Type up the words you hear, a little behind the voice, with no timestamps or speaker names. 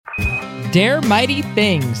Dare mighty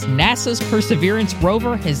things! NASA's Perseverance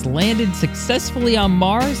rover has landed successfully on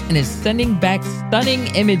Mars and is sending back stunning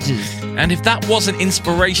images. And if that wasn't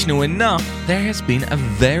inspirational enough, there has been a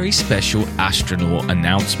very special astronaut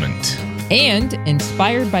announcement. And,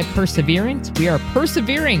 inspired by Perseverance, we are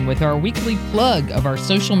persevering with our weekly plug of our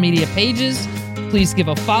social media pages. Please give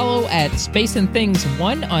a follow at Space and Things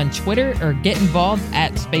 1 on Twitter or get involved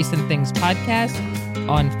at Space and Things Podcast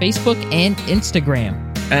on Facebook and Instagram.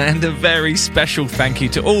 And a very special thank you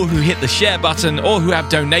to all who hit the share button or who have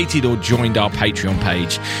donated or joined our Patreon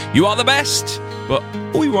page. You are the best! But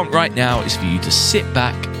all we want right now is for you to sit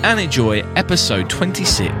back and enjoy episode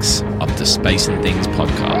 26 of the Space and Things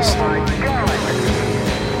podcast.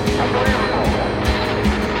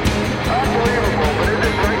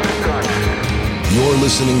 You're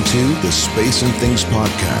listening to the Space and Things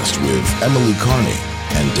podcast with Emily Carney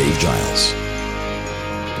and Dave Giles.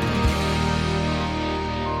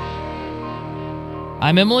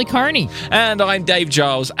 I'm Emily Carney. And I'm Dave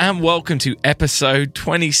Giles, and welcome to episode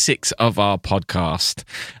 26 of our podcast.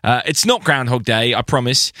 It's not Groundhog Day, I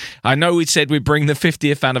promise. I know we said we'd bring the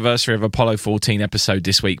 50th anniversary of Apollo 14 episode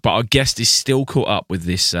this week, but our guest is still caught up with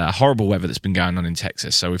this horrible weather that's been going on in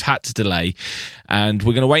Texas, so we've had to delay, and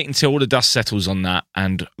we're going to wait until all the dust settles on that,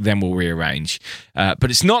 and then we'll rearrange. But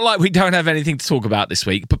it's not like we don't have anything to talk about this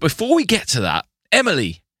week. But before we get to that,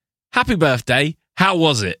 Emily, happy birthday. How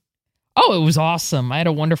was it? Oh, it was awesome. I had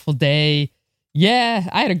a wonderful day. Yeah,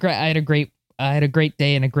 I had a great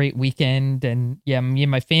day and a great weekend. And yeah, me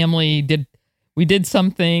and my family did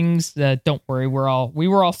some things. Don't worry, we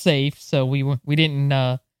were all safe. So we were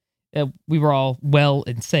all well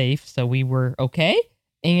and safe. So we were okay.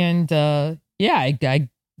 And yeah, I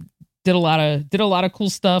did a lot of cool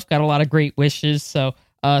stuff. Got a lot of great wishes. So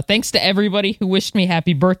thanks to everybody who wished me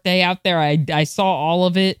happy birthday out there. I saw all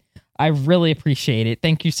of it. I really appreciate it.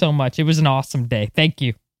 Thank you so much. It was an awesome day. Thank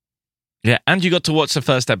you. Yeah, and you got to watch the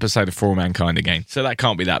first episode of For All Mankind again, so that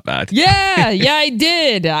can't be that bad. Yeah, I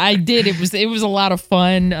did. It was a lot of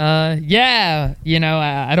fun. Yeah,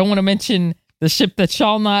 I don't want to mention the ship that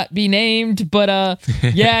shall not be named, but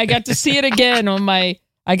yeah, I got to see it again on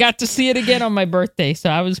my birthday, so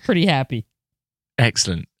I was pretty happy.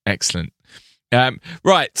 Excellent.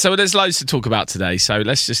 Right, so there's loads to talk about today, so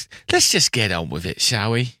let's just get on with it,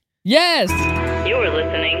 shall we? Yes! You're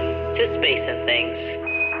listening to Space and Things.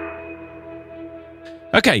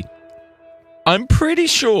 Okay, I'm pretty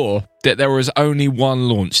sure that there was only one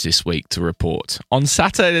launch this week to report. On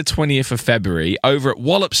Saturday the 20th of February, over at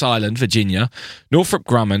Wallops Island, Virginia, Northrop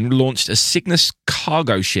Grumman launched a Cygnus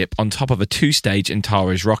cargo ship on top of a two-stage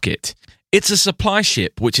Antares rocket. It's a supply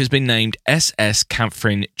ship which has been named SS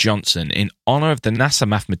Catherine Johnson in honor of the NASA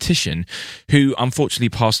mathematician who unfortunately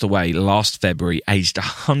passed away last February, aged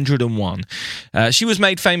 101. She was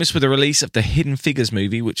made famous with the release of the Hidden Figures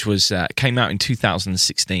movie, which came out in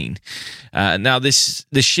 2016. Now, this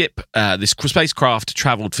spacecraft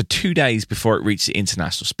traveled for 2 days before it reached the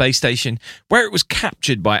International Space Station, where it was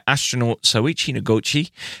captured by astronaut Soichi Noguchi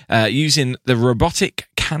using the robotic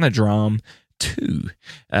Canadarm 2.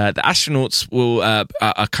 The astronauts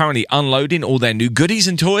are currently unloading all their new goodies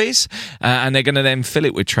and toys, and they're going to then fill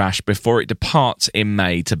it with trash before it departs in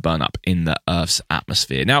May to burn up in the Earth's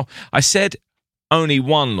atmosphere. Now, I said only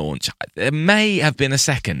one launch. There may have been a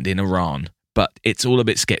second in Iran, but it's all a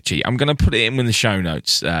bit sketchy. I'm going to put it in the show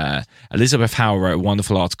notes. Elizabeth Howe wrote a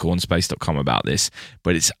wonderful article on space.com about this,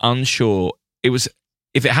 but it's unsure. If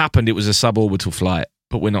it happened, it was a suborbital flight,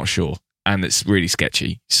 but we're not sure. And it's really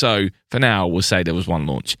sketchy. So for now, we'll say there was one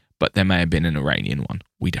launch, but there may have been an Iranian one.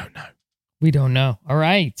 We don't know. All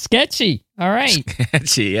right. Sketchy. All right.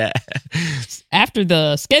 Sketchy, yeah. After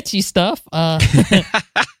the sketchy stuff,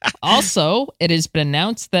 also, it has been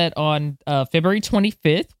announced that on February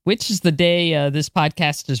 25th, which is the day this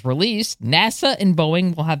podcast is released, NASA and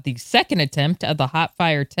Boeing will have the second attempt at the hot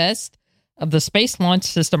fire test of the Space Launch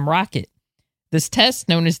System rocket. This test,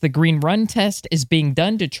 known as the Green Run test, is being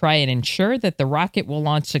done to try and ensure that the rocket will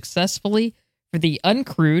launch successfully for the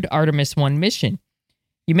uncrewed Artemis 1 mission.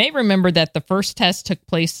 You may remember that the first test took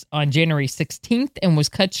place on January 16th and was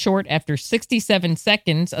cut short after 67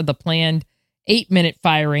 seconds of the planned 8-minute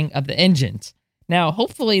firing of the engines. Now,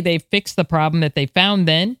 hopefully they've fixed the problem that they found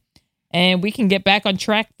then, and we can get back on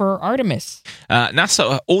track for Artemis.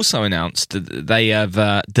 NASA also announced that they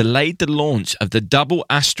have delayed the launch of the Double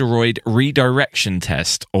Asteroid Redirection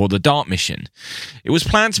Test, or the DART mission. It was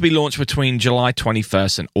planned to be launched between July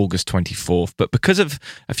 21st and August 24th, but because of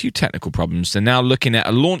a few technical problems, they're now looking at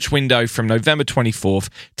a launch window from November 24th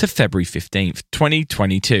to February 15th,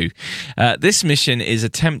 2022. This mission is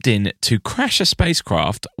attempting to crash a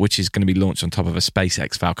spacecraft, which is going to be launched on top of a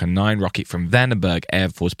SpaceX Falcon 9 rocket from Vandenberg Air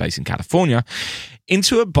Force Base in California,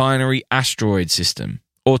 into a binary asteroid system,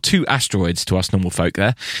 or two asteroids to us normal folk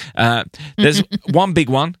there. There's one big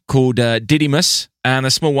one called Didymos and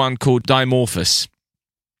a small one called Dimorphos.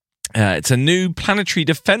 It's a new planetary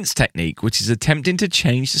defense technique which is attempting to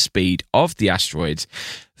change the speed of the asteroids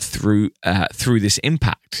through this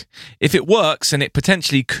impact. If it works, then it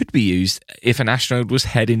potentially could be used if an asteroid was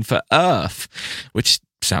heading for Earth, which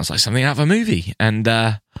sounds like something out of a movie. And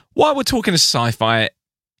while we're talking to sci-fi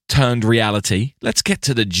turned reality, let's get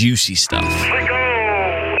to the juicy stuff. We go!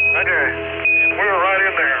 Okay. We're right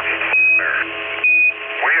in there.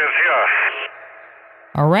 We is here.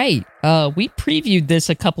 All right. We previewed this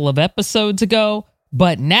a couple of episodes ago,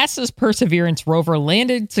 but NASA's Perseverance rover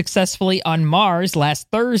landed successfully on Mars last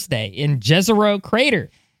Thursday in Jezero Crater.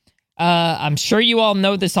 I'm sure you all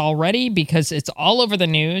know this already because it's all over the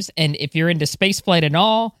news, and if you're into spaceflight and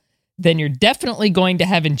all, then you're definitely going to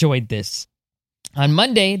have enjoyed this. On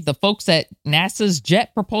Monday, the folks at NASA's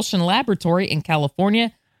Jet Propulsion Laboratory in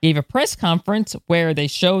California gave a press conference where they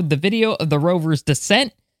showed the video of the rover's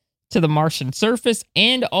descent to the Martian surface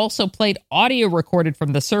and also played audio recorded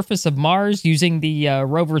from the surface of Mars using the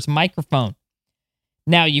rover's microphone.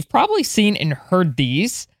 Now, you've probably seen and heard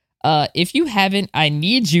these. If you haven't, I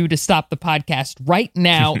need you to stop the podcast right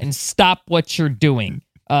now and stop what you're doing.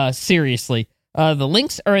 Seriously. The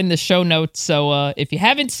links are in the show notes, so if you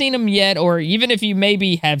haven't seen them yet, or even if you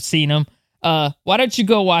maybe have seen them, why don't you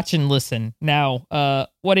go watch and listen? Now,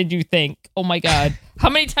 what did you think? Oh my God. How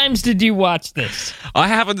many times did you watch this? I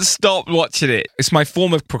haven't stopped watching it. It's my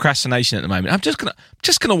form of procrastination at the moment. I'm just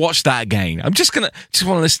gonna watch that again. Want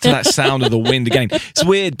to listen to that sound of the wind again. It's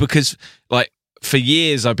weird because, like, for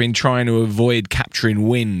years, I've been trying to avoid capturing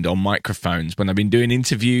wind on microphones when I've been doing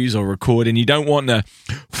interviews or recording. You don't want to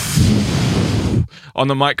on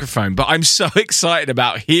the microphone, but I'm so excited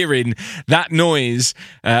about hearing that noise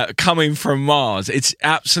coming from Mars. It's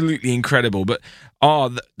absolutely incredible. But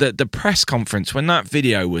the press conference, when that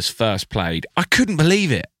video was first played, I couldn't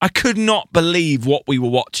believe it. I could not believe what we were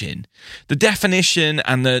watching. The definition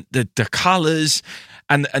and the colors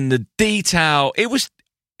and the detail, it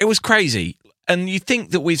was crazy. And you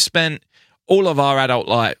think that we've spent all of our adult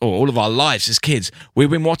life, or all of our lives as kids, we've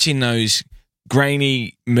been watching those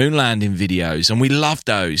grainy moon landing videos, and we love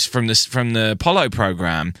those from the Apollo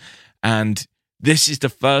program. And this is the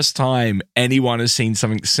first time anyone has seen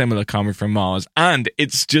something similar coming from Mars, and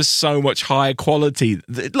it's just so much higher quality,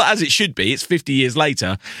 as it should be. It's 50 years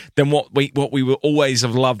later than what we will always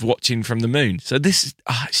have loved watching from the moon. So this is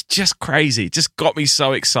it's just crazy. It just got me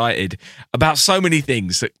so excited about so many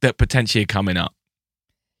things that potentially are coming up.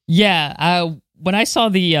 Yeah, when I saw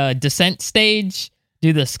the descent stage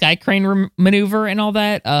do the sky crane maneuver and all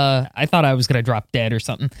that, I thought I was going to drop dead or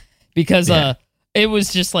something, because it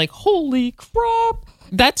was just like, holy crap.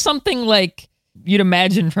 That's something like you'd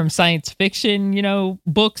imagine from science fiction,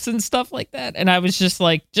 books and stuff like that. And I was just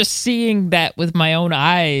like, just seeing that with my own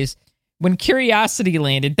eyes. When Curiosity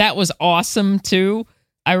landed, that was awesome too.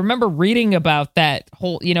 I remember reading about that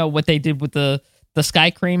whole, what they did with the sky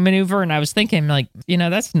crane maneuver. And I was thinking like,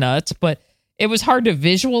 that's nuts, but it was hard to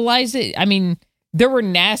visualize it. I mean, there were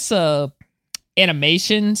NASA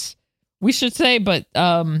animations, we should say, but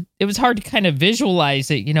it was hard to kind of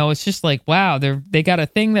visualize it. It's just like, wow, they got a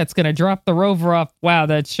thing that's going to drop the rover off. Wow,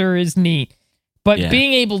 that sure is neat. But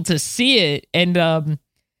being able to see it, and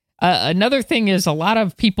another thing is a lot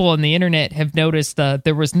of people on the internet have noticed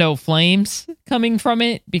there was no flames coming from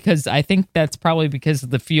it, because I think that's probably because of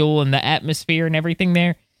the fuel and the atmosphere and everything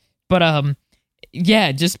there. But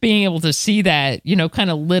just being able to see that,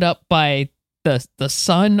 kind of lit up by the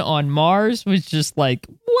sun on Mars was just like,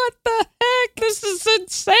 what the heck? This is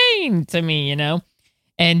insane to me,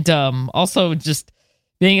 And also just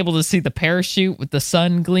being able to see the parachute with the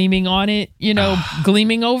sun gleaming on it,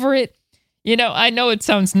 gleaming over it. I know it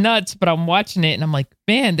sounds nuts, but I'm watching it and I'm like,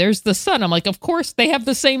 man, there's the sun. I'm like, of course they have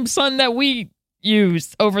the same sun that we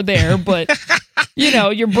use over there, but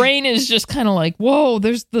your brain is just kind of like, whoa,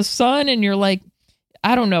 there's the sun, and you're like,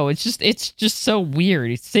 I don't know. It's just so weird.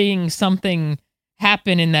 It's seeing something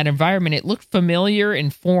happen in that environment. It looked familiar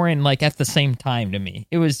and foreign, like at the same time to me.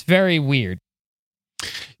 It was very weird.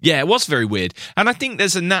 Yeah, it was very weird. And I think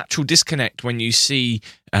there's a natural disconnect when you see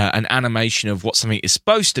an animation of what something is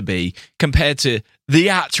supposed to be compared to the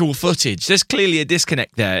actual footage. There's clearly a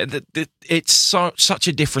disconnect there. It's such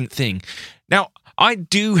a different thing. Now, I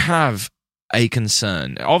do have a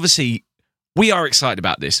concern. Obviously, we are excited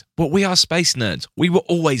about this, but we are space nerds. We were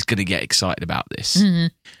always going to get excited about this.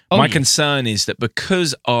 Mm-hmm. My concern is that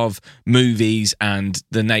because of movies and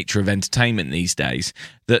the nature of entertainment these days,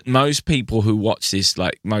 that most people who watch this,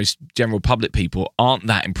 like most general public people, aren't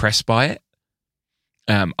that impressed by it.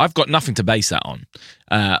 I've got nothing to base that on,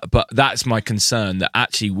 but that's my concern, that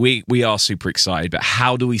actually we are super excited, but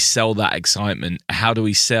how do we sell that excitement? How do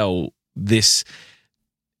we sell this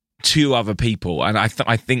to other people? And I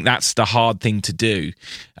think that's the hard thing to do.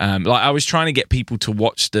 Like I was trying to get people to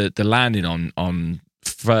watch the landing on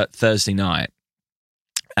Thursday night,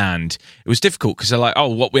 and it was difficult because they're like, "Oh,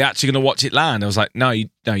 what, we're actually going to watch it land?" I was like, "No, you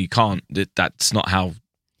can't. That's not how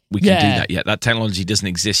we can do that yet. That technology doesn't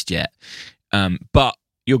exist yet." But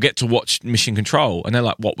you'll get to watch Mission Control. And they're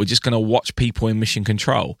like, what, we're just going to watch people in Mission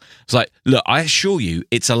Control? It's like, look, I assure you,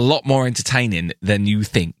 it's a lot more entertaining than you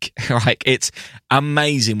think. Like, it's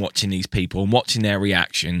amazing watching these people and watching their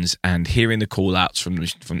reactions and hearing the call-outs from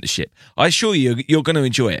the ship. I assure you, you're going to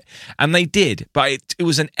enjoy it. And they did, but it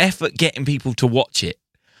was an effort getting people to watch it.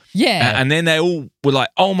 Yeah. And then they all were like,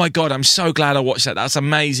 oh my God, I'm so glad I watched that. That's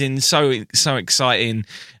amazing. So exciting.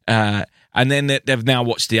 And then they've now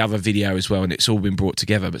watched the other video as well, and it's all been brought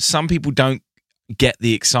together. But some people don't get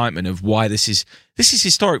the excitement of why this is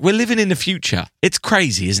historic. We're living in the future. It's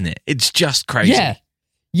crazy, isn't it? It's just crazy.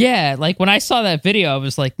 Yeah. Like when I saw that video, I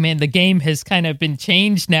was like, man, the game has kind of been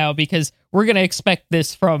changed now, because we're going to expect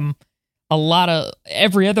this from a lot of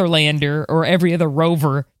every other lander or every other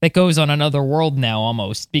rover that goes on another world now,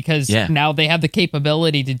 almost, because now they have the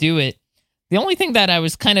capability to do it. The only thing that I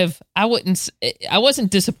was I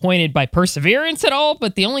wasn't disappointed by Perseverance at all,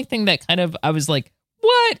 but the only thing that I was like,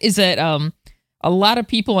 what is that? A lot of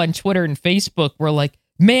people on Twitter and Facebook were like,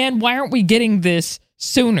 man, why aren't we getting this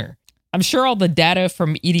sooner? I'm sure all the data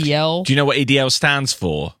from EDL. Do you know what EDL stands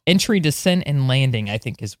for? Entry, Descent, and Landing, I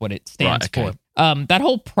think is what it stands for. That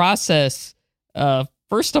whole process,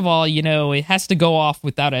 first of all, it has to go off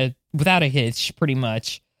without a hitch, pretty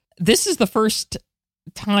much. This is the first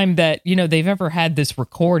time that they've ever had this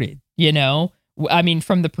recorded. I mean,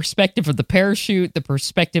 from the perspective of the parachute, the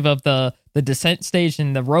perspective of the descent stage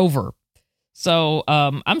and the rover. So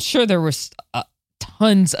I'm sure there was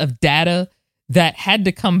tons of data that had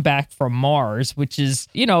to come back from Mars, which is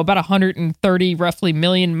about 130 roughly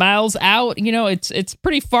million miles out. It's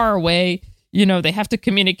pretty far away. They have to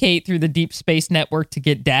communicate through the Deep Space Network to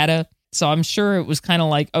get data. So I'm sure it was kind of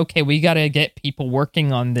like, okay, we got to get people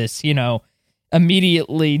working on this,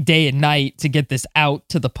 immediately, day and night, to get this out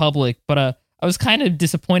to the public. But I was kind of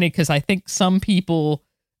disappointed, because I think some people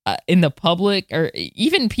in the public, or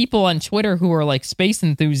even people on Twitter who are like space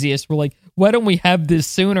enthusiasts, were like, why don't we have this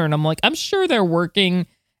sooner? And I'm like, I'm sure they're working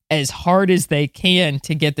as hard as they can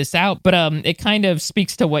to get this out. But it kind of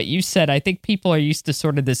speaks to what you said. I think people are used to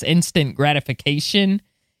sort of this instant gratification,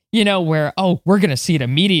 where, oh, we're going to see it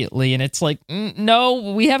immediately. And it's like,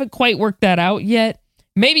 no, we haven't quite worked that out yet.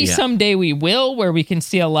 Maybe someday we will, where we can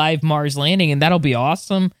see a live Mars landing, and that'll be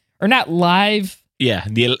awesome. Or not live. Yeah,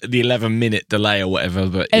 the 11-minute delay or whatever.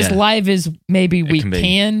 But as live as maybe we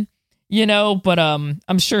can, But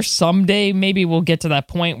I'm sure someday maybe we'll get to that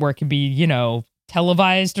point where it can be,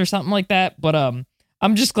 televised or something like that. But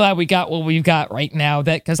I'm just glad we got what we've got right now.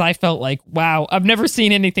 Because I felt like, wow, I've never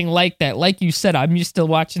seen anything like that. Like you said, I'm used to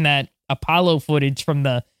watching that Apollo footage from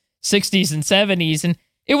the 60s and 70s, and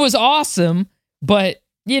it was awesome. But,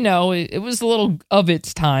 it was a little of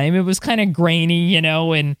its time. It was kind of grainy,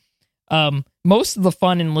 and most of the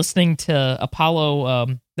fun in listening to Apollo,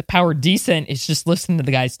 the powered descent, is just listening to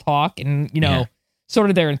the guys talk and, sort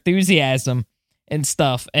of their enthusiasm and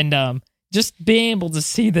stuff. And just being able to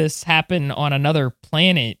see this happen on another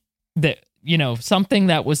planet, that, something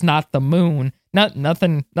that was not the moon,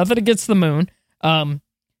 nothing against the moon,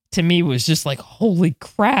 to me was just like, holy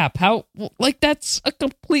crap, how, like, that's a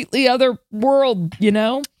completely other world,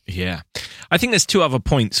 Yeah. I think there's two other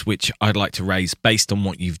points which I'd like to raise based on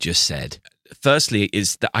what you've just said. Firstly,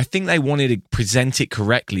 is that I think they wanted to present it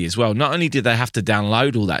correctly as well. Not only did they have to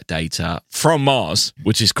download all that data from Mars,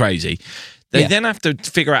 which is crazy, they then have to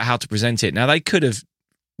figure out how to present it. Now, they could have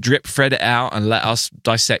drip thread it out and let us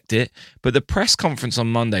dissect it, but the press conference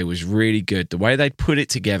on Monday was really good. The way they put it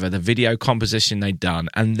together, the video composition they'd done,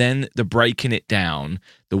 and then the breaking it down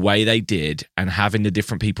the way they did, and having the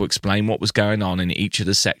different people explain what was going on in each of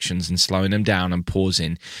the sections and slowing them down and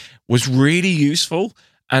pausing, was really useful.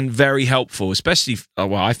 and very helpful, especially,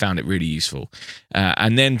 I found it really useful.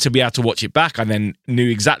 And then to be able to watch it back, I then knew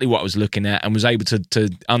exactly what I was looking at and was able to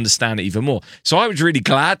understand it even more. So I was really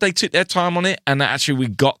glad they took their time on it, and that actually we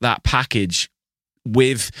got that package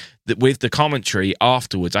with the commentary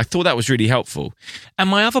afterwards. I thought that was really helpful. And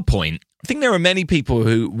my other point, I think there are many people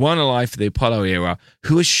who weren't alive for the Apollo era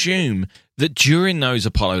who assume that during those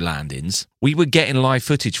Apollo landings, we were getting live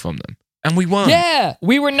footage from them. And we weren't. Yeah,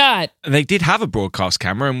 we were not. They did have a broadcast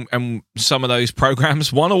camera, and some of those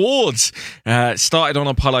programs won awards. Started on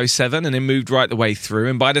Apollo 7 and then moved right the way through.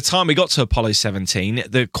 And by the time we got to Apollo 17,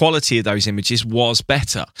 the quality of those images was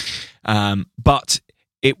better. But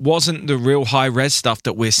it wasn't the real high-res stuff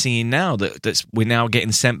that we're seeing now, that's we're now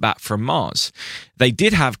getting sent back from Mars. They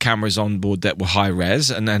did have cameras on board that were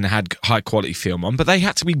high-res and had high-quality film on, but they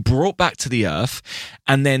had to be brought back to the Earth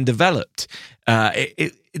and then developed.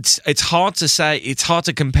 It's hard to say, it's hard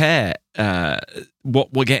to compare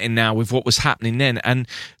what we're getting now with what was happening then. And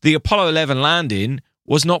the Apollo 11 landing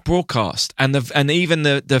was not broadcast, and even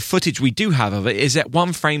the footage we do have of it is at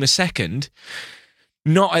 1 frame a second,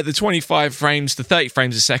 not at the 25 frames to 30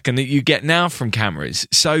 frames a second that you get now from cameras.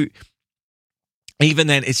 So even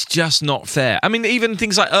then, it's just not fair. I mean, even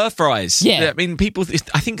things like Earthrise. Yeah. I mean,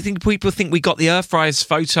 I think people think we got the Earthrise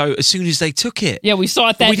photo as soon as they took it. Yeah, we saw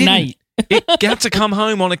it that night. It had to come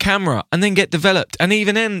home on a camera and then get developed. And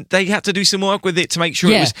even then, they had to do some work with it to make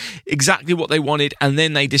sure it was exactly what they wanted. And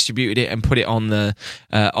then they distributed it and put it on the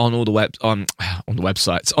on all the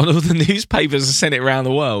websites, on all the newspapers, and sent it around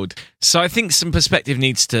the world. So I think some perspective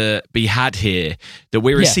needs to be had here, that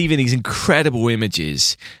we're receiving these incredible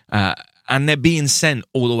images and they're being sent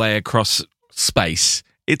all the way across space.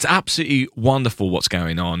 It's absolutely wonderful what's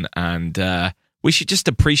going on, and we should just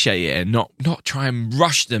appreciate it and not try and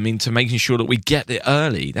rush them into making sure that we get it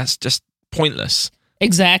early. That's just pointless.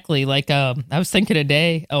 Exactly. Like, I was thinking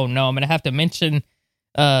today, oh no, I'm going to have to mention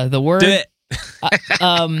the word. Do it.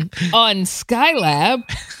 On Skylab.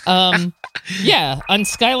 On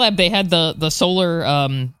Skylab, they had the solar,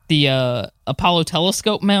 the Apollo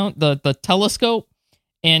telescope mount, the telescope,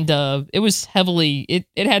 and it was heavily,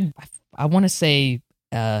 it had, I want to say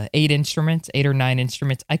 8 or 9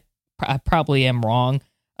 instruments. I probably am wrong.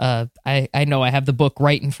 I know I have the book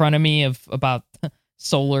right in front of me about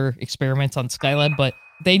solar experiments on Skylab, but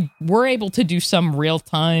they were able to do some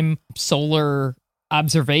real-time solar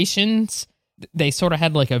observations. They sort of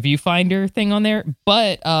had like a viewfinder thing on there,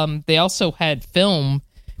 but they also had film,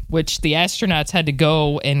 which the astronauts had to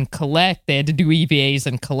go and collect. They had to do EVAs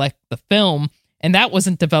and collect the film, and that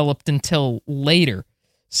wasn't developed until later.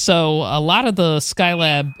 So a lot of the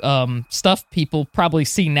Skylab stuff people probably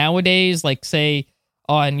see nowadays, like say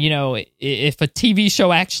on, if a TV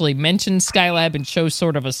show actually mentions Skylab and shows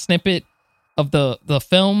sort of a snippet of the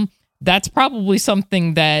film, that's probably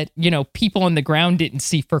something that, people on the ground didn't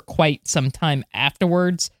see for quite some time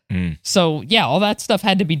afterwards. So yeah, all that stuff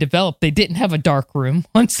had to be developed. They didn't have a dark room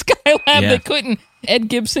on Skylab. Ed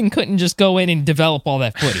Gibson couldn't just go in and develop all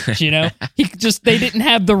that footage, they didn't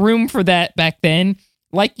have the room for that back then.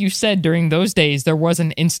 Like you said, during those days, there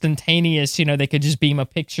wasn't instantaneous, they could just beam a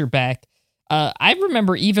picture back. I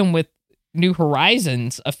remember even with New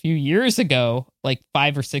Horizons a few years ago, like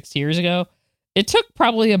 5 or 6 years ago, it took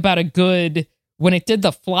probably about when it did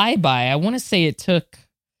the flyby, I want to say it took,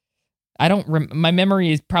 my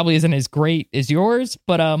memory probably isn't as great as yours,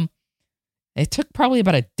 but it took probably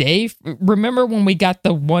about a day. Remember when we got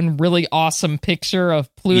the one really awesome picture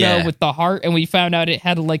of Pluto with the heart, and we found out it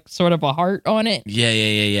had like sort of a heart on it?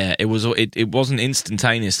 Yeah. It wasn't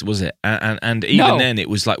instantaneous, was it? And even then, it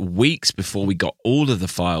was like weeks before we got all of the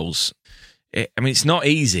files. It's not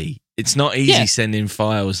easy. It's not easy sending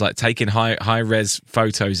files, like taking high-res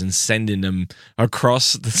photos and sending them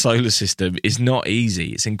across the solar system is not easy.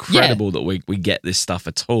 It's incredible that we get this stuff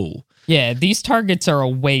at all. Yeah, these targets are a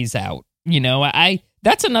ways out.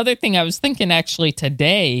 That's another thing I was thinking actually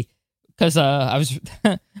today, because I was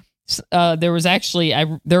there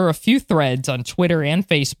were a few threads on Twitter and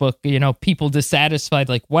Facebook, people dissatisfied,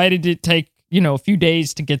 like, why did it take a few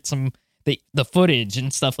days to get the footage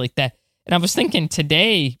and stuff like that. And I was thinking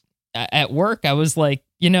today at work, I was like,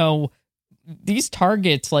 these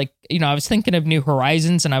targets, like, I was thinking of New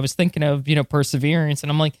Horizons, and I was thinking of Perseverance,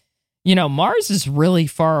 and I'm like, Mars is really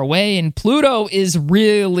far away and Pluto is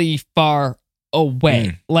really far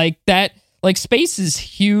away. Like that, like space is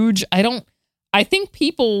huge. I think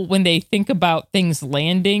people, when they think about things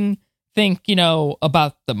landing, think,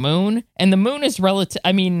 about the moon, and the moon is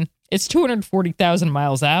it's 240,000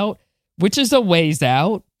 miles out, which is a ways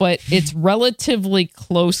out, but it's relatively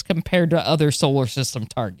close compared to other solar system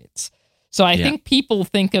targets. So I think people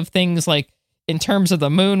think of things like, in terms of the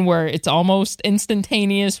moon, where it's almost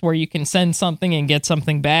instantaneous, where you can send something and get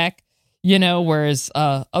something back, whereas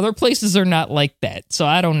other places are not like that. So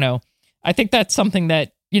I don't know. I think that's something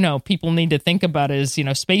that, people need to think about is,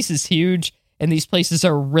 space is huge and these places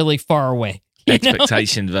are really far away.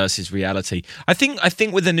 Expectation versus reality. I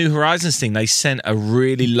think with the New Horizons thing, they sent a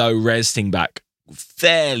really low res thing back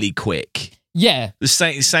fairly quick. Yeah. The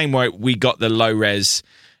same way we got the low res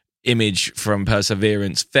image from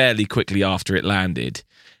Perseverance fairly quickly after it landed.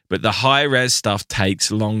 But the high res stuff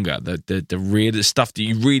takes longer. The real stuff that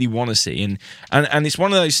you really want to see, and it's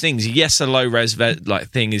one of those things. Yes, a low res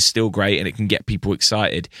thing is still great, and it can get people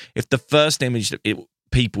excited. If the first image that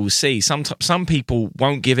people see, some people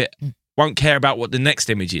won't care about what the next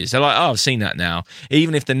image is. They're like, oh, I've seen that now.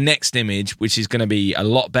 Even if the next image, which is going to be a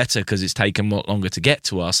lot better because it's taken a lot longer to get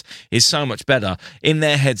to us, is so much better, in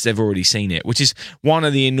their heads they've already seen it, which is one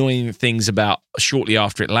of the annoying things about shortly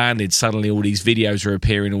after it landed, suddenly all these videos are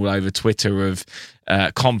appearing all over Twitter of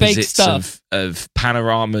composites of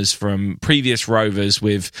panoramas from previous rovers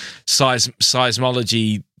with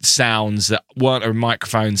seismology sounds that weren't a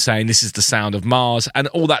microphone saying this is the sound of Mars, and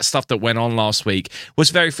all that stuff that went on last week was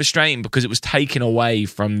very frustrating because it was taken away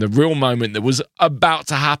from the real moment that was about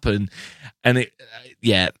to happen. And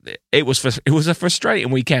it was a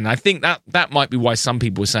frustrating weekend. I think that might be why some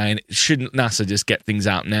people were saying, shouldn't NASA just get things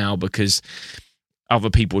out now because other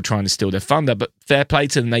people were trying to steal their thunder? But fair play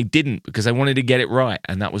to them, they didn't, because they wanted to get it right,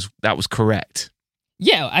 and that was correct.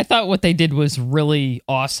 Yeah, I thought what they did was really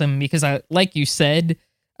awesome because like you said,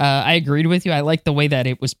 I agreed with you. I like the way that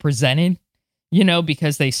it was presented,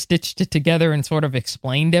 because they stitched it together and sort of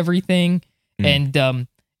explained everything. And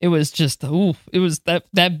it was just, it was that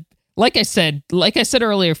like I said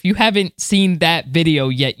earlier, if you haven't seen that video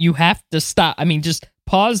yet, you have to stop. I mean, just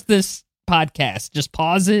pause this podcast, just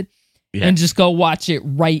pause it and just go watch it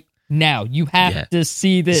right now. You have to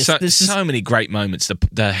see this. So many great moments.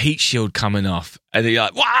 The heat shield coming off, and you're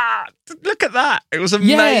like, wow, look at that. It was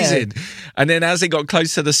amazing. Yeah. And then as it got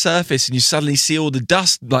close to the surface and you suddenly see all the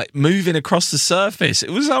dust like moving across the surface, it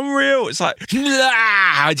was unreal. It's like,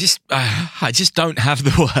 I just don't have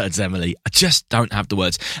the words, Emily. I just don't have the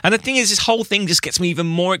words. And the thing is, this whole thing just gets me even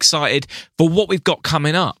more excited for what we've got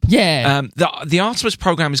coming up. Yeah. The Artemis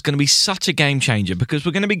program is going to be such a game changer because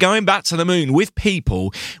we're going to be going back to the moon with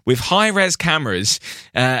people with high-res cameras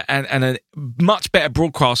and a much better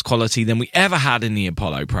broadcast quality than we ever had in the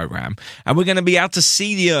Apollo program. And we're going to be able to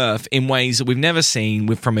see the Earth in ways that we've never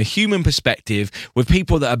seen, from a human perspective, with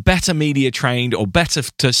people that are better media trained or better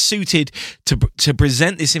suited to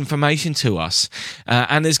present this information to us.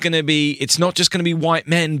 And it's not just going to be white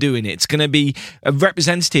men doing it. It's going to be a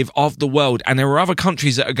representative of the world. And there are other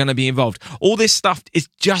countries that are going to be involved. All this stuff is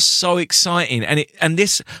just so exciting. And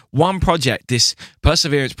this one project, this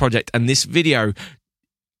Perseverance project, and this video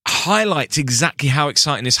highlights exactly how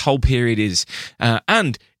exciting this whole period is.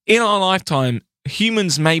 And in our lifetime,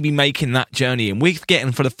 humans may be making that journey, and we're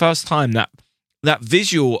getting for the first time that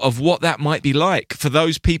visual of what that might be like for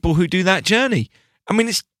those people who do that journey. I mean,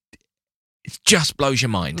 it just blows your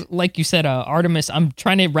mind. Like you said, Artemis, I'm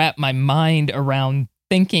trying to wrap my mind around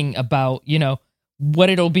thinking about, what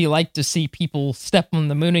it'll be like to see people step on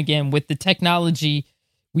the moon again with the technology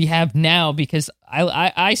we have now, because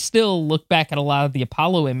I still look back at a lot of the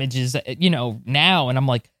Apollo images, now, and I'm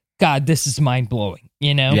like, God, this is mind-blowing,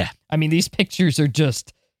 Yeah. I mean, these pictures are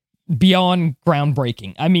just beyond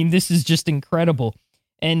groundbreaking. I mean, this is just incredible.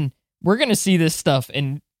 And we're going to see this stuff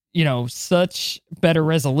in, such better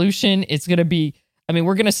resolution. It's going to be,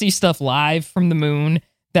 we're going to see stuff live from the moon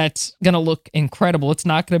that's going to look incredible. It's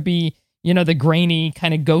not going to be, the grainy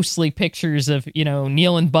kind of ghostly pictures of,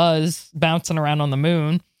 Neil and Buzz bouncing around on the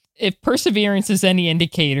moon. If Perseverance is any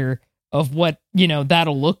indicator of what,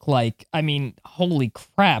 that'll look like, holy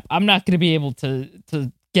crap. I'm not going to be able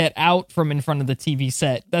to get out from in front of the TV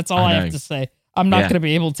set. That's all I have to say. I'm not going to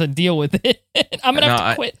be able to deal with it. I'm going to have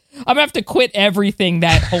to quit. I'm going to have to quit everything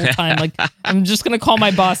that whole time. Like, I'm just going to call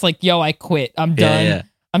my boss like, yo, I quit. I'm done. Yeah.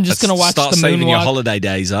 I'm just going to watch the moonwalk. Start saving your holiday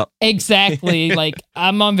days up. Exactly. Like,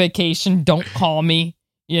 I'm on vacation. Don't call me.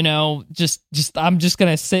 I'm just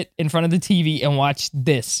going to sit in front of the TV and watch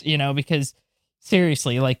this, because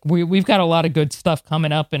seriously, like we've got a lot of good stuff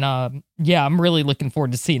coming up, and I'm really looking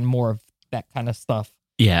forward to seeing more of that kind of stuff.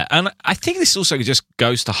 Yeah, and I think this also just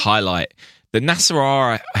goes to highlight that NASA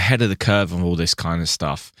are ahead of the curve on all this kind of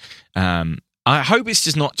stuff. I hope it's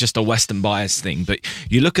just not just a Western bias thing, but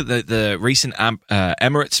you look at the recent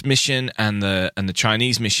Emirates mission and the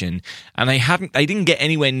Chinese mission, and they didn't get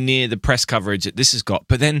anywhere near the press coverage that this has got.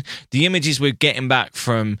 But then the images we're getting back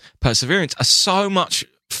from Perseverance are so much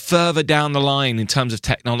further down the line in terms of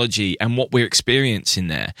technology and what we're experiencing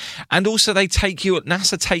there. And also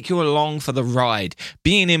NASA take you along for the ride,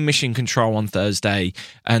 being in mission control on Thursday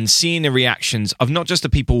and seeing the reactions of not just the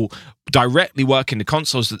people directly working the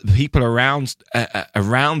consoles, but the people around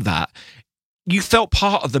that. You felt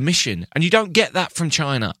part of the mission, and you don't get that from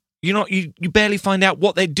China. You barely find out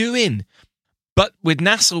what they're doing. But with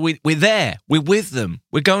NASA, we're there, we're with them,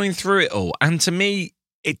 we're going through it all. And to me,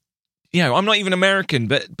 I'm not even American,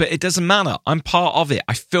 but it doesn't matter. I'm part of it.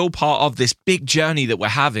 I feel part of this big journey that we're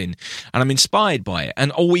having, and I'm inspired by it.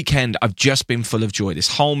 And all weekend, I've just been full of joy.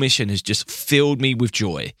 This whole mission has just filled me with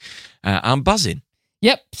joy. I'm buzzing.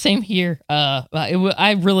 Yep, same here.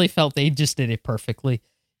 I really felt they just did it perfectly,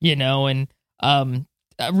 and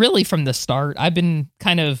really from the start, I've been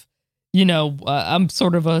kind of, I'm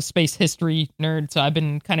sort of a space history nerd, so I've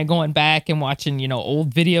been kind of going back and watching,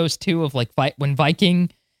 old videos too of like when Viking.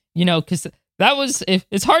 Because that was,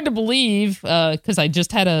 it's hard to believe, because I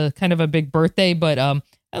just had a kind of a big birthday, but a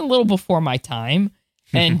little before my time.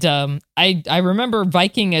 And I remember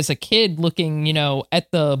Viking as a kid looking,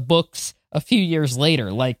 at the books a few years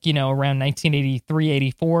later, like, around 1983,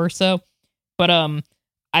 84 or so. But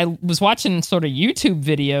I was watching sort of YouTube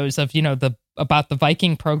videos of, about the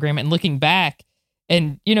Viking program and looking back,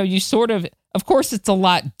 and, you sort of course, it's a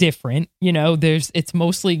lot different. It's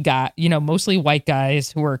mostly mostly white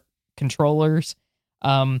guys who are controllers,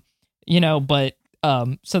 but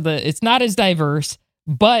it's not as diverse,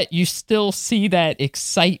 but you still see that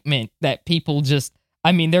excitement that people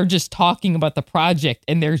they're just talking about the project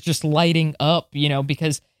and they're just lighting up,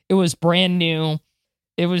 because it was brand new.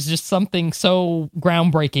 It was just something so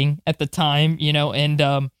groundbreaking at the time,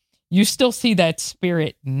 and you still see that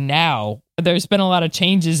spirit now. There's been a lot of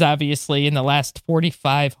changes, obviously, in the last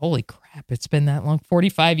 45. Holy crap, it's been that long,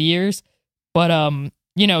 45 years. But,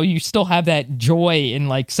 you still have that joy and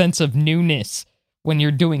like sense of newness when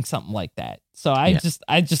you're doing something like that. So I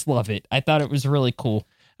just love it. I thought it was really cool.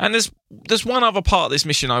 And there's one other part of this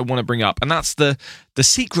mission I want to bring up, and that's the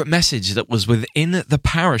secret message that was within the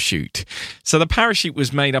parachute. So the parachute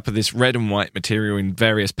was made up of this red and white material in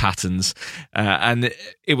various patterns, and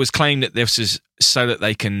it was claimed that this is so that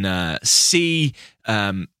they can see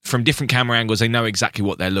from different camera angles. They know exactly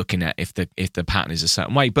what they're looking at if the pattern is a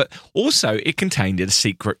certain way. But also, it contained a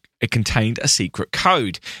secret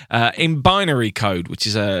code in binary code, which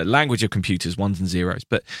is a language of computers, ones and zeros.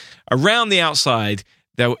 But around the outside,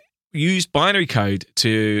 they'll use binary code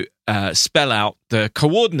to spell out the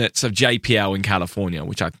coordinates of JPL in California,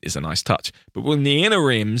 which is a nice touch. But in the inner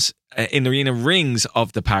rings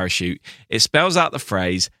of the parachute, it spells out the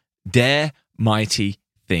phrase, "Dare mighty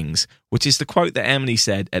things," which is the quote that Emily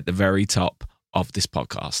said at the very top of this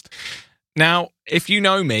podcast. Now, if you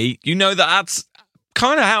know me, you know that that's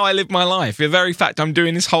kind of how I live my life. The very fact I'm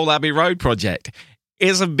doing this whole Abbey Road project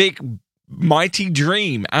is a big mighty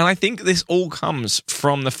dream, and I think this all comes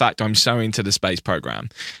from the fact I'm so into the space program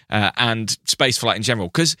and space flight in general,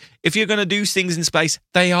 because if you're going to do things in space,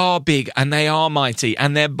 they are big and they are mighty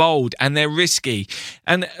and they're bold and they're risky,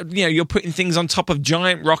 and you're putting things on top of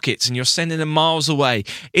giant rockets and you're sending them miles away.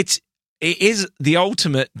 It is the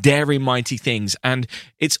ultimate daring mighty things, and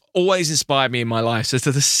it's always inspired me in my life. So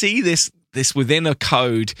to see this within a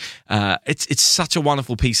code, it's such a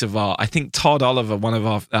wonderful piece of art. I think Todd Oliver, one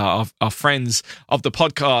of our friends of the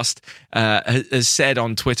podcast, has said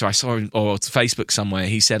on Twitter, I saw him, or Facebook somewhere,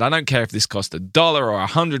 he said, "I don't care if this cost $1 or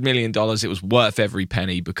 $100 million, it was worth every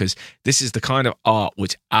penny, because this is the kind of art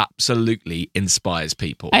which absolutely inspires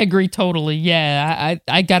people." I agree totally. Yeah,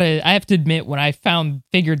 I have to admit, when I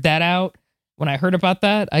figured that out, when I heard about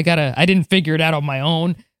that, I didn't figure it out on my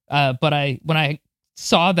own, but when I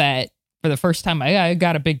saw that for the first time, I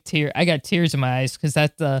got a big tear. I got tears in my eyes, because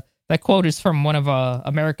that quote is from one of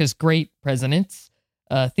America's great presidents,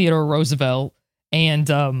 Theodore Roosevelt,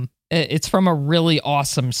 and it's from a really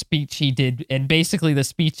awesome speech he did. And basically, the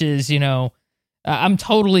speech is, I'm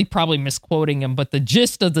totally probably misquoting him, but the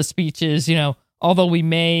gist of the speech is, although we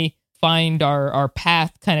may find our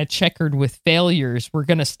path kind of checkered with failures, we're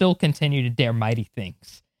going to still continue to dare mighty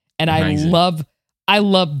things. And amazing. I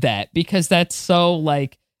love that, because that's so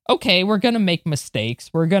like, okay, we're going to make mistakes.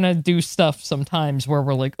 We're going to do stuff sometimes where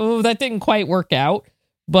we're like, oh, that didn't quite work out.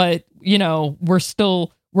 But,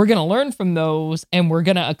 we're going to learn from those, and we're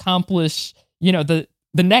going to accomplish, the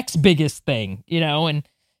next biggest thing,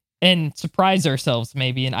 and surprise ourselves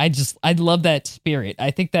maybe. And I love that spirit.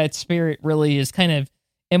 I think that spirit really is kind of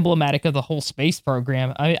emblematic of the whole space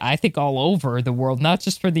program. I think all over the world, not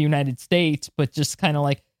just for the United States, but just kind of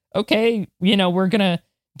like, okay, we're going to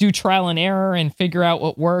do trial and error and figure out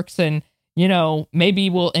what works. And, maybe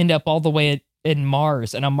we'll end up all the way in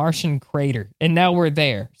Mars and a Martian crater, and now we're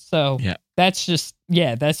there. So Yeah. that's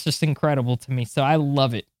just incredible to me. So I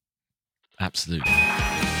love it. Absolutely.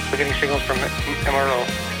 We're getting signals from MRO.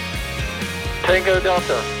 Tango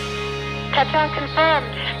Delta. Touchdown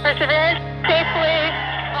confirmed. Perseverance safely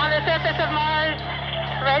on the surface of Mars,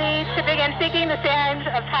 ready to begin seeking the sands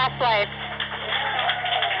of past life.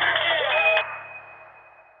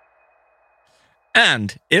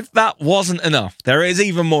 And if that wasn't enough, there is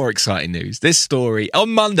even more exciting news. This story on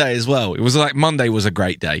Monday as well. It was like Monday was a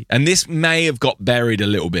great day. And this may have got buried a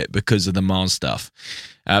little bit because of the Mars stuff.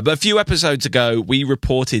 But a few episodes ago, we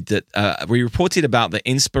reported about the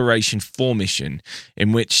Inspiration 4 mission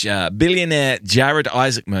in which billionaire Jared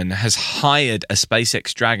Isaacman has hired a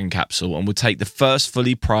SpaceX Dragon capsule and will take the first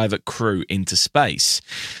fully private crew into space.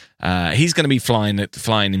 He's going to be flying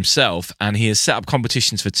himself, and he has set up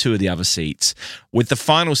competitions for 2 of the other seats, with the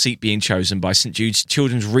final seat being chosen by St. Jude's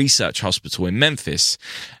Children's Research Hospital in Memphis.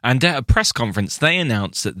 And at a press conference, they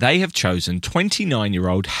announced that they have chosen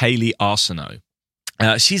 29-year-old Haley Arsenault.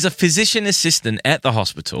 She's a physician assistant at the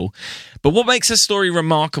hospital, but what makes her story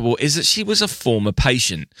remarkable is that she was a former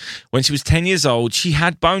patient. When she was 10 years old, she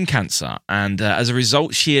had bone cancer, and as a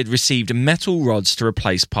result, she had received metal rods to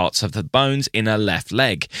replace parts of the bones in her left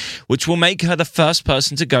leg, which will make her the first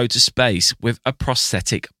person to go to space with a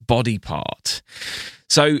prosthetic body part.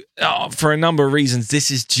 So, for a number of reasons, this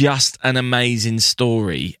is just an amazing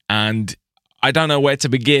story, and I don't know where to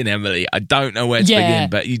begin, Emily. I don't know where to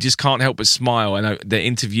begin, but you just can't help but smile. And the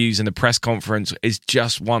interviews and the press conference is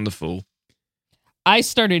just wonderful. I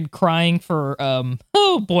started crying for,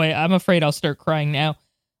 oh boy, I'm afraid I'll start crying now.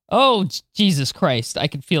 Oh, Jesus Christ. I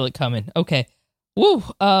can feel it coming. Okay. Woo.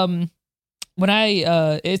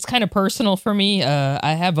 It's kind of personal for me.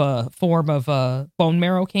 I have a form of bone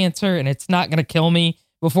marrow cancer, and it's not going to kill me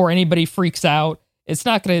before anybody freaks out. It's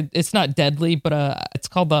not deadly, but it's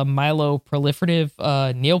called the myeloproliferative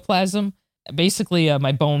neoplasm. Basically,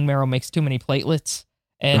 my bone marrow makes too many platelets,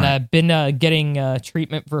 and I've been getting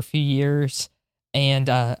treatment for a few years, and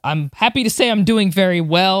I'm happy to say I'm doing very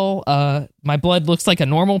well. My blood looks like a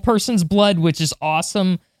normal person's blood, which is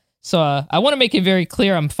awesome. So I want to make it very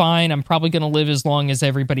clear I'm fine. I'm probably going to live as long as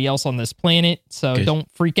everybody else on this planet, so don't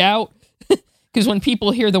freak out. Because when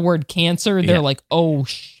people hear the word cancer, they're like, oh,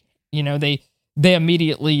 they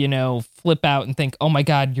immediately, flip out and think, oh my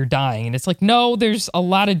God, you're dying. And it's like, no, there's a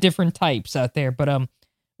lot of different types out there. But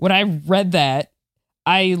when I read that,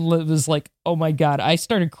 I was like, oh my God, I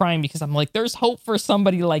started crying because I'm like, there's hope for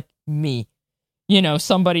somebody like me,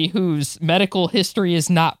 somebody whose medical history is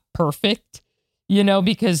not perfect,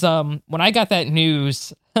 because when I got that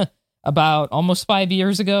news about almost 5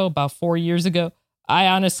 years ago, about 4 years ago,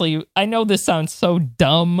 I know this sounds so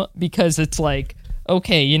dumb because it's like,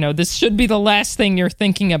 okay, this should be the last thing you're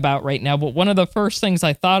thinking about right now. But one of the first things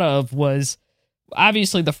I thought of was,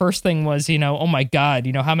 obviously the first thing was, oh my God,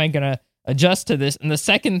 how am I going to adjust to this? And the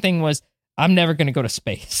second thing was, I'm never going to go to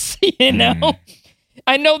space,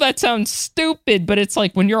 I know that sounds stupid, but it's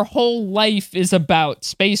like when your whole life is about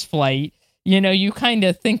space flight, you kind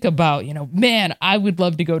of think about, man, I would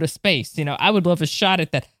love to go to space. I would love a shot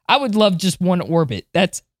at that. I would love just one orbit.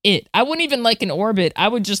 That's it. I wouldn't even like an orbit. I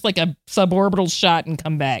would just like a suborbital shot and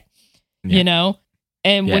come back,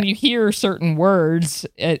 And when you hear certain words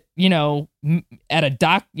at a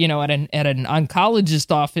doc, at an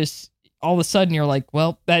oncologist office, all of a sudden you're like,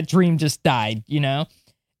 well, that dream just died,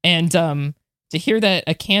 And to hear that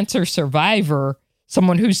a cancer survivor,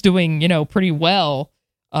 someone who's doing, pretty well,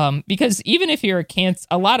 because even if you're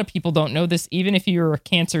a lot of people don't know this, even if you're a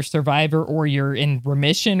cancer survivor or you're in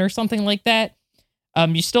remission or something like that,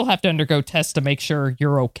 you still have to undergo tests to make sure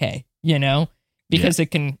you're okay, because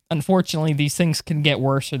it can, unfortunately, these things can get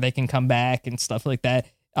worse or they can come back and stuff like that.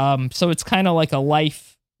 So it's kind of like a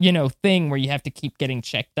life, thing where you have to keep getting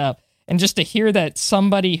checked up. And just to hear that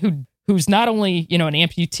somebody who's not only, an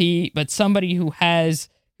amputee, but somebody who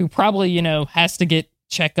probably, has to get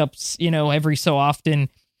checkups, every so often,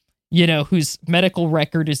 whose medical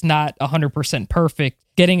record is not 100% perfect,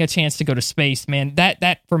 getting a chance to go to space, man,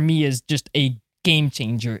 that for me is just a game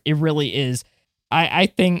changer. It really is. I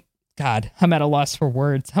think, God, I'm at a loss for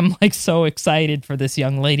words. I'm like so excited for this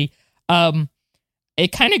young lady.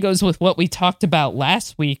 It kind of goes with what we talked about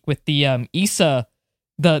last week with the ESA,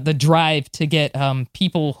 the drive to get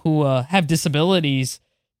people who have disabilities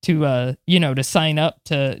to to sign up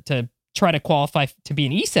to try to qualify to be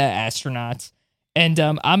an ESA astronauts. And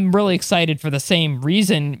I'm really excited for the same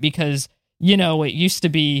reason because, it used to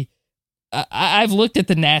be, I've looked at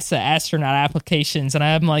the NASA astronaut applications and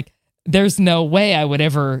I'm like, there's no way I would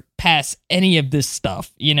ever pass any of this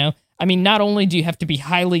stuff. I mean, not only do you have to be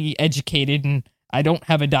highly educated, and I don't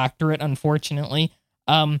have a doctorate, unfortunately,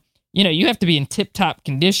 you know, you have to be in tip-top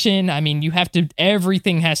condition. I mean,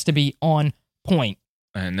 everything has to be on point.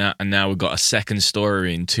 And now we've got a second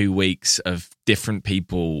story in 2 weeks of different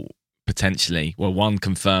people potentially, well, one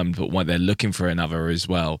confirmed, but what they're looking for another as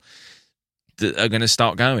well, that are going to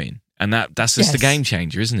start going. And that's just a game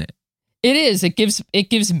changer, isn't it? It is. It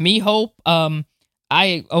gives me hope.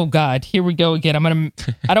 Oh God, here we go again.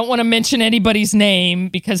 I don't want to mention anybody's name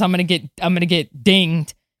because I'm gonna get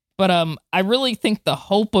dinged. But I really think the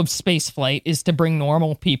hope of spaceflight is to bring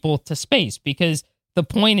normal people to space, because the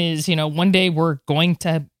point is, you know, one day we're going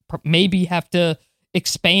to maybe have to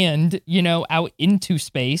expand, you know, out into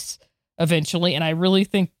space eventually. And I really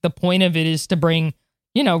think the point of it is to bring,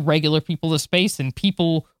 you know, regular people to space, and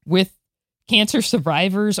people with cancer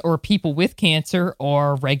survivors or people with cancer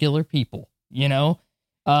are regular people, you know,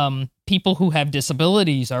 people who have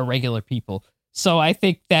disabilities are regular people. So I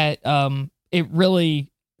think that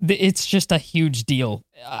it's just a huge deal.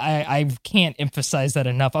 I can't emphasize that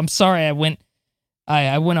enough. I'm sorry I went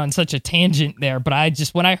on such a tangent there, but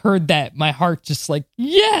when I heard that, my heart just like,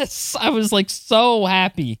 yes, I was like so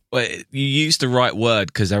happy. Well, you used the right word,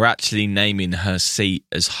 because they're actually naming her seat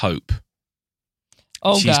as Hope.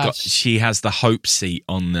 Oh, gosh. She has the Hope seat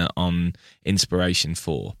on Inspiration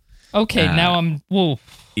 4. Okay, now whoa.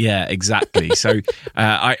 Yeah, exactly. So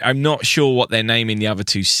I'm not sure what they're naming the other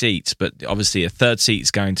 2 seats, but obviously a third seat is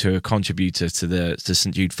going to a contributor to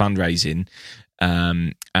St. Jude fundraising,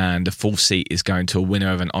 and a 4th seat is going to a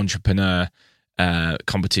winner of an entrepreneur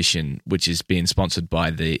competition, which is being sponsored by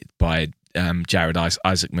Jared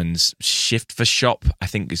Isaacman's Shift for Shop, I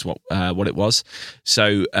think is what it was.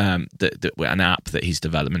 So an app that he's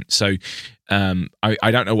developing. So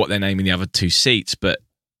I don't know what they're naming the other 2 seats, but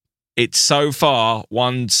it's so far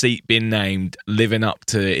one seat been named living up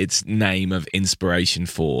to its name of Inspiration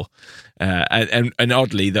 4. And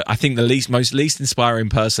oddly, I think the most inspiring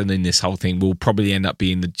person in this whole thing will probably end up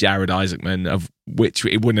being the Jared Isaacman, of which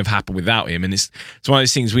it wouldn't have happened without him. And it's one of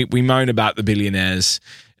those things we moan about the billionaires,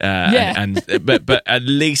 but at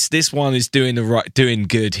least this one is doing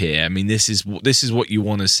good here. I mean, this is what you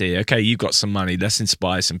want to see. Okay, you've got some money, let's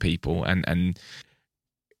inspire some people, and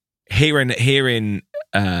hearing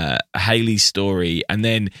Haley's story and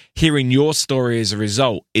then hearing your story as a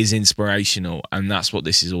result is inspirational, and that's what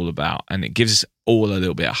this is all about. And it gives us all a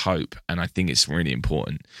little bit of hope, and I think it's really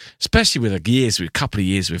important, especially with a couple of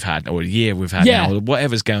years we've had, or a year we've had now, or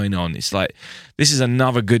whatever's going on. It's like, this is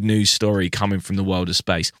another good news story coming from the world of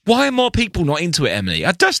space. Why are more people not into it, Emily?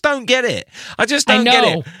 I just don't get it. I just don't get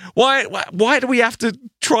it. Why do we have to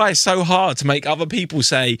try so hard to make other people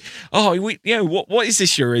say, oh, what is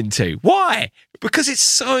this you're into? Why? Because it's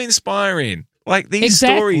so inspiring. Like, these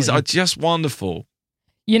stories are just wonderful.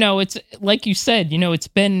 You know, it's like you said, you know, it's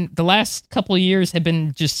been, the last couple of years have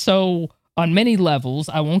been just so, on many levels,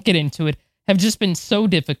 I won't get into it, have just been so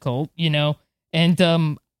difficult, you know, and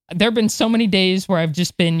there have been so many days where I've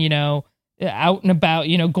just been, you know, out and about,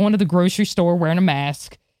 you know, going to the grocery store wearing a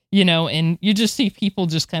mask, you know, and you just see people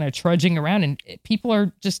just kind of trudging around, and people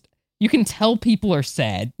are just, you can tell people are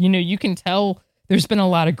sad, you know, you can tell there's been a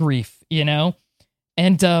lot of grief, you know,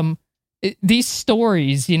 and these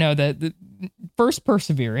stories, you know, the first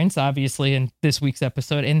Perseverance, obviously, in this week's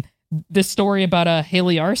episode, and this story about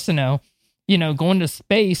Haley Arsenault, you know, going to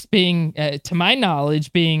space, being, to my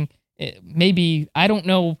knowledge, being maybe, I don't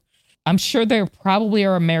know, I'm sure there probably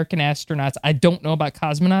are American astronauts. I don't know about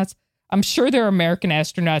cosmonauts. I'm sure there are American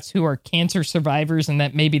astronauts who are cancer survivors, and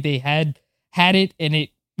that maybe they had it, and it,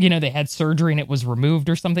 you know, they had surgery and it was removed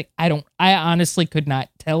or something. I honestly could not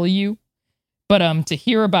tell you. But to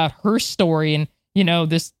hear about her story, and, you know,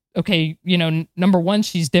 this, okay, you know, number one,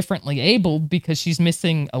 she's differently abled because she's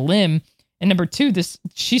missing a limb. And number two,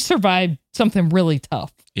 she survived something really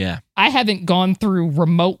tough. Yeah. I haven't gone through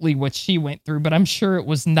remotely what she went through, but I'm sure it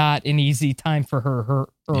was not an easy time for her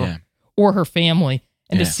or her family.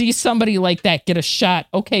 And to see somebody like that get a shot,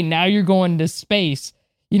 okay, now you're going to space,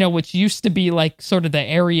 you know, which used to be like sort of the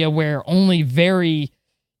area where only very,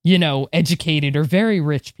 you know, educated or very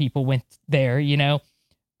rich people went there, you know,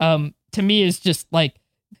 to me is just like,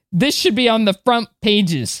 this should be on the front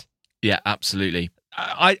pages. Yeah, absolutely.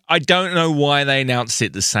 I don't know why they announced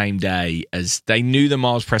it the same day as they knew the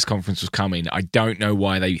Mars press conference was coming. I don't know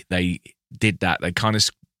why they did that. They kind of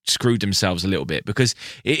screwed themselves a little bit, because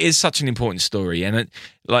it is such an important story. And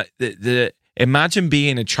imagine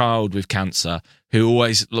being a child with cancer who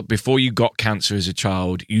always, look, before you got cancer as a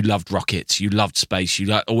child, you loved rockets, you loved space,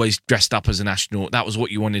 you always dressed up as an astronaut. That was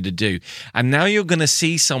what you wanted to do. And now you're going to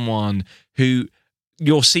see someone who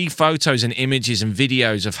you'll see photos and images and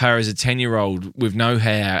videos of her as a 10-year-old with no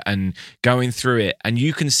hair and going through it, and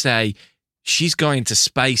you can say, she's going to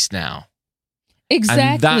space now.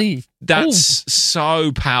 Exactly. And that's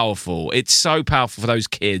so powerful. It's so powerful for those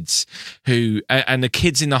kids and the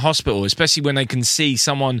kids in the hospital, especially when they can see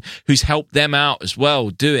someone who's helped them out as well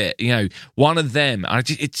do it. You know, one of them.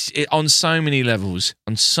 It's on so many levels.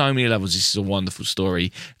 On so many levels, this is a wonderful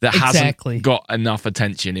story that hasn't got enough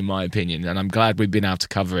attention, in my opinion. And I'm glad we've been able to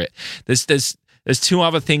cover it. There's two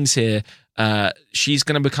other things here. She's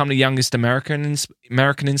going to become the youngest American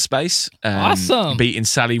in space. Awesome. Beating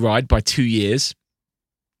Sally Ride by 2 years.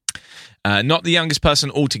 Not the youngest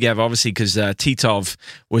person altogether, obviously, because Titov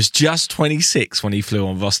was just 26 when he flew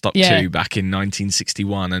on Vostok 2 back in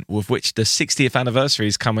 1961, and with which the 60th anniversary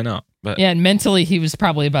is coming up. But and mentally he was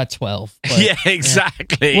probably about 12. But, yeah,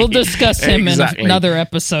 exactly. We'll discuss him in another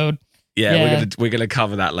episode. Yeah, we're gonna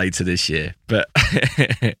cover that later this year. But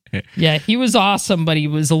yeah, he was awesome, but he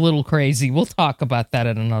was a little crazy. We'll talk about that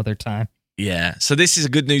at another time. Yeah, so this is a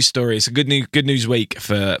good news story. It's a good news week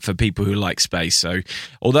for people who like space. So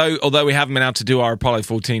although we haven't been able to do our Apollo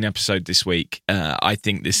 14 episode this week, I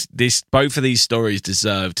think this both of these stories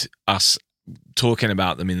deserved us talking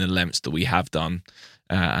about them in the lengths that we have done.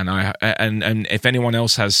 And if anyone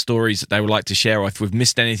else has stories that they would like to share, or if we've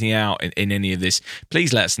missed anything out in any of this,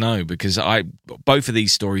 please let us know, because both of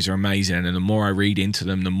these stories are amazing, and the more I read into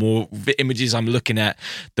them, the more images I'm looking at,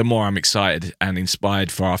 the more I'm excited and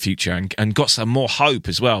inspired for our future, and got some more hope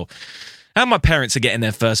as well. And my parents are getting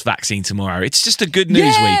their first vaccine tomorrow. It's just a good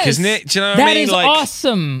news week, isn't it? Do you know what I mean? That is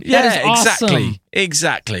awesome. Yeah, that is awesome.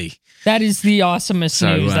 Exactly. That is the awesomest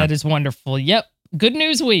news. That is wonderful. Yep. Good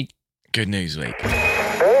news week. Good news week.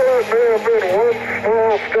 Well, it may have been one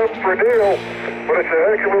small step for Neil, but it's a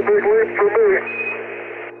heck of a big leap for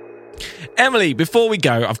me. Emily, before we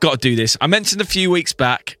go, I've got to do this. I mentioned a few weeks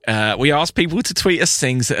back, we asked people to tweet us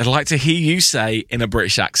things that I'd like to hear you say in a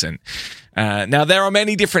British accent. Now, there are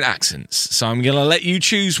many different accents, so I'm going to let you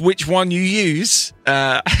choose which one you use.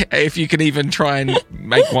 If you can even try and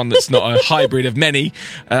make one that's not a hybrid of many,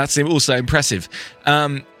 that's also impressive.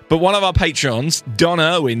 But one of our patrons, Don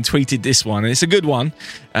Irwin, tweeted this one, and it's a good one.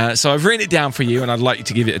 So I've written it down for you, and I'd like you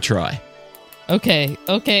to give it a try. Okay.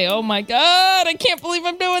 Oh my God, I can't believe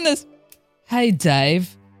I'm doing this. Hey,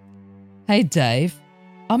 Dave. I'm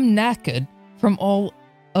knackered from all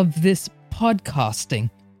of this podcasting.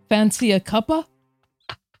 Fancy a cuppa?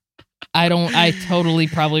 I totally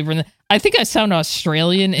probably... I think I sound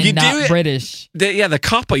Australian and not British. The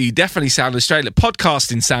cuppa, you definitely sound Australian.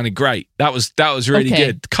 Podcasting sounded great. That was really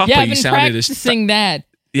good. Cuppa, you sounded... practicing that.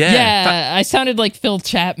 Yeah, I sounded like Phil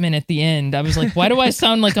Chapman at the end. I was like, why do I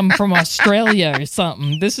sound like I'm from Australia or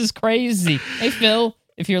something? This is crazy. Hey, Phil,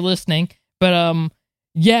 if you're listening. But,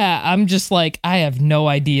 yeah, I'm just like, I have no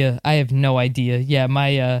idea. Yeah,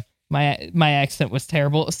 my accent was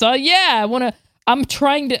terrible. So, yeah, I'm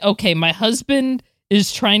trying to... Okay, my husband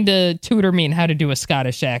is trying to tutor me in how to do a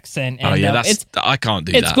Scottish accent. And, I can't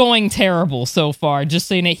do that. It's going terrible so far, just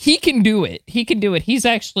so you know. He can do it. He's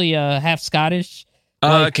actually half Scottish.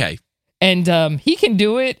 Okay. And he can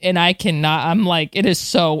do it, and I cannot. I'm like, it is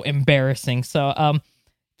so embarrassing. So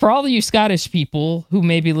for all of you Scottish people who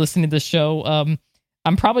may be listening to the show,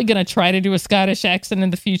 I'm probably going to try to do a Scottish accent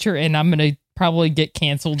in the future, and I'm going to probably get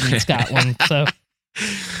canceled in Scotland. So...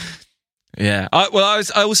 Yeah. I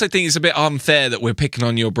also think it's a bit unfair that we're picking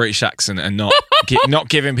on your British accent and not not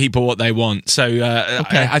giving people what they want. So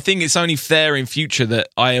I think it's only fair in future that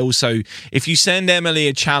I also, if you send Emily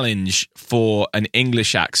a challenge for an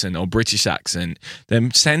English accent or British accent,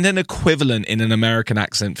 then send an equivalent in an American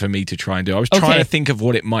accent for me to try and do. I was trying to think of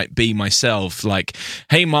what it might be myself, like,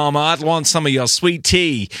 hey, Mama, I'd want some of your sweet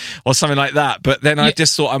tea or something like that. But then I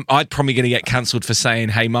just thought I'd probably going to get cancelled for saying,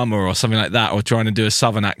 hey, Mama, or something like that, or trying to do a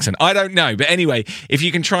Southern accent. I don't know. But anyway, if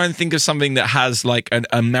you can try and think of something that has like an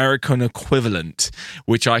American equivalent,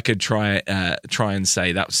 which I could try and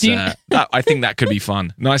say, I think that could be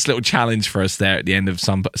fun. Nice little challenge for us there at the end of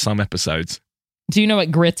some episodes. Do you know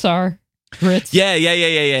what grits are? Grits? Yeah.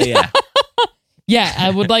 Yeah, I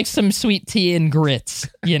would like some sweet tea and grits,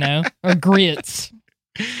 or grits.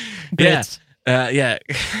 Grits. Yeah.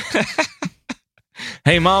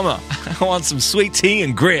 Hey, Mama, I want some sweet tea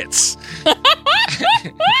and grits.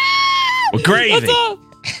 With gravy.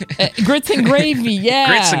 Grits and gravy, yeah.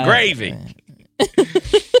 Grits and gravy.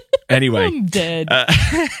 Anyway. I'm dead.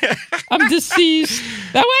 I'm deceased.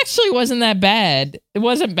 That actually wasn't that bad. It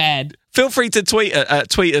wasn't bad. Feel free to tweet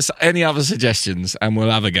us any other suggestions and we'll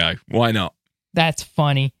have a go. Why not? That's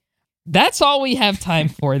funny. That's all we have time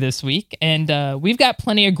for this week. And we've got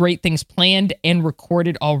plenty of great things planned and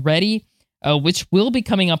recorded already. which will be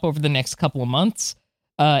coming up over the next couple of months.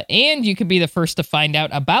 And you can be the first to find out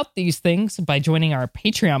about these things by joining our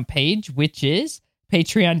Patreon page, which is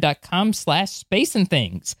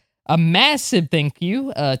patreon.com/spaceandthings. A massive thank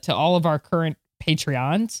you to all of our current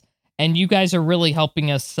Patreons, and you guys are really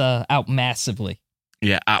helping us out massively.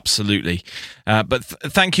 Yeah, absolutely. But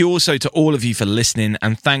thank you also to all of you for listening,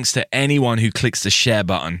 and thanks to anyone who clicks the share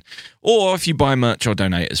button, or if you buy merch or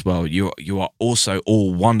donate as well. You are also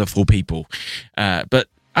all wonderful people. But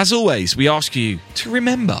as always, we ask you to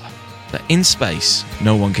remember that in space,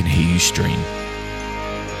 no one can hear you stream.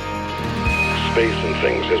 Space and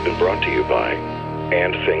Things has been brought to you by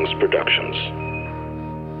And Things Productions.